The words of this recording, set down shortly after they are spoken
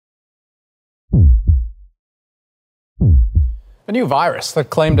A new virus that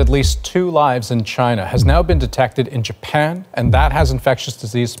claimed at least 2 lives in China has now been detected in Japan, and that has infectious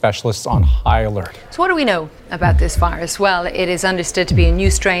disease specialists on high alert. So what do we know about this virus? Well, it is understood to be a new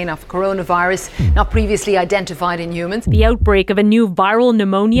strain of coronavirus not previously identified in humans. The outbreak of a new viral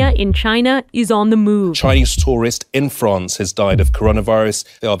pneumonia in China is on the move. Chinese tourist in France has died of coronavirus.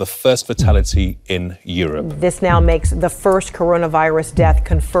 They are the first fatality in Europe. This now makes the first coronavirus death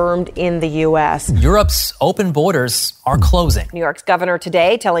confirmed in the U.S. Europe's open borders are closing. New York's governor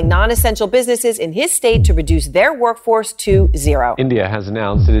today telling non-essential businesses in his state to reduce their workforce to 0. India has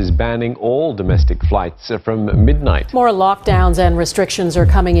announced it is banning all domestic flights from midnight. More lockdowns and restrictions are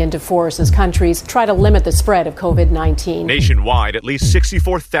coming into force as countries try to limit the spread of COVID-19. Nationwide, at least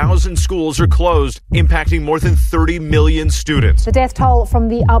 64,000 schools are closed, impacting more than 30 million students. The death toll from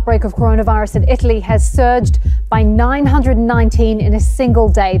the outbreak of coronavirus in Italy has surged by 919 in a single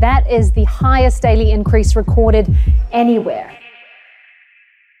day. That is the highest daily increase recorded anywhere.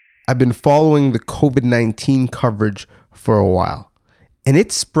 I've been following the COVID-19 coverage for a while, and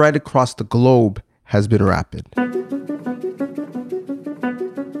its spread across the globe has been rapid.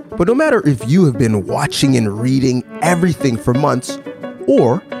 But no matter if you have been watching and reading everything for months,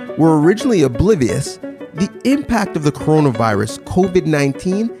 or were originally oblivious, the impact of the coronavirus,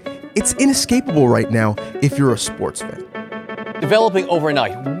 COVID-19, it's inescapable right now if you're a sports fan. Developing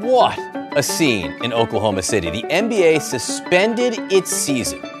overnight, what a scene in Oklahoma City. The NBA suspended its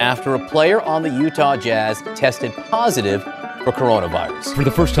season after a player on the Utah Jazz tested positive for coronavirus. For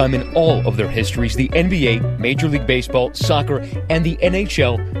the first time in all of their histories, the NBA, Major League Baseball, soccer, and the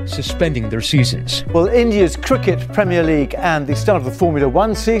NHL suspending their seasons. Well, India's Cricket Premier League and the start of the Formula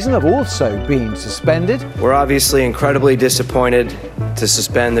One season have also been suspended. We're obviously incredibly disappointed to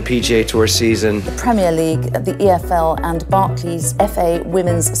suspend the PGA Tour season. The Premier League, the EFL and Barclays FA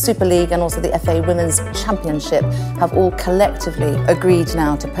Women's Super League and also the FA Women's Championship have all collectively agreed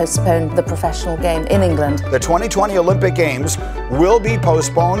now to postpone the professional game in England. The 2020 Olympic Games will be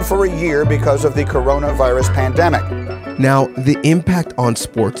postponed for a year because of the coronavirus pandemic. Now, the impact on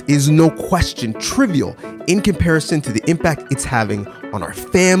sports is no question trivial in comparison to the impact it's having on our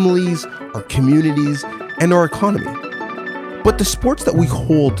families, our communities, and our economy. But the sports that we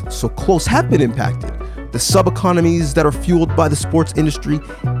hold so close have been impacted. The sub-economies that are fueled by the sports industry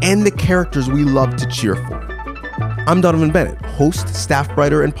and the characters we love to cheer for. I'm Donovan Bennett, host, staff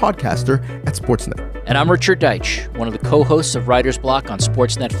writer, and podcaster at Sportsnet. And I'm Richard Deitch, one of the co-hosts of Writer's Block on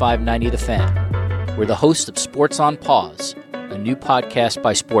Sportsnet 590 The Fan. We're the host of Sports on Pause, a new podcast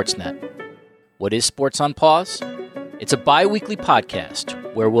by Sportsnet. What is Sports on Pause? It's a bi-weekly podcast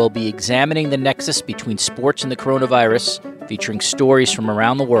where we'll be examining the nexus between sports and the coronavirus, featuring stories from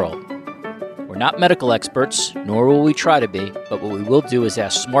around the world. We're not medical experts, nor will we try to be, but what we will do is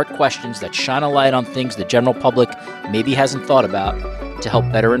ask smart questions that shine a light on things the general public maybe hasn't thought about to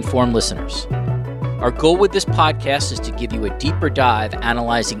help better inform listeners. Our goal with this podcast is to give you a deeper dive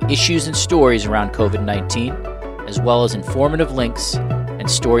analyzing issues and stories around COVID-19, as well as informative links and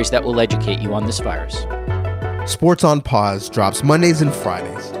stories that will educate you on this virus. Sports on Pause drops Mondays and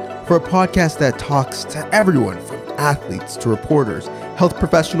Fridays for a podcast that talks to everyone from athletes to reporters, health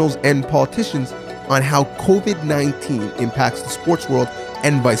professionals, and politicians on how COVID-19 impacts the sports world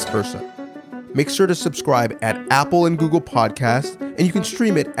and vice versa. Make sure to subscribe at Apple and Google Podcasts, and you can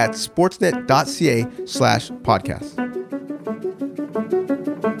stream it at sportsnet.ca/podcast.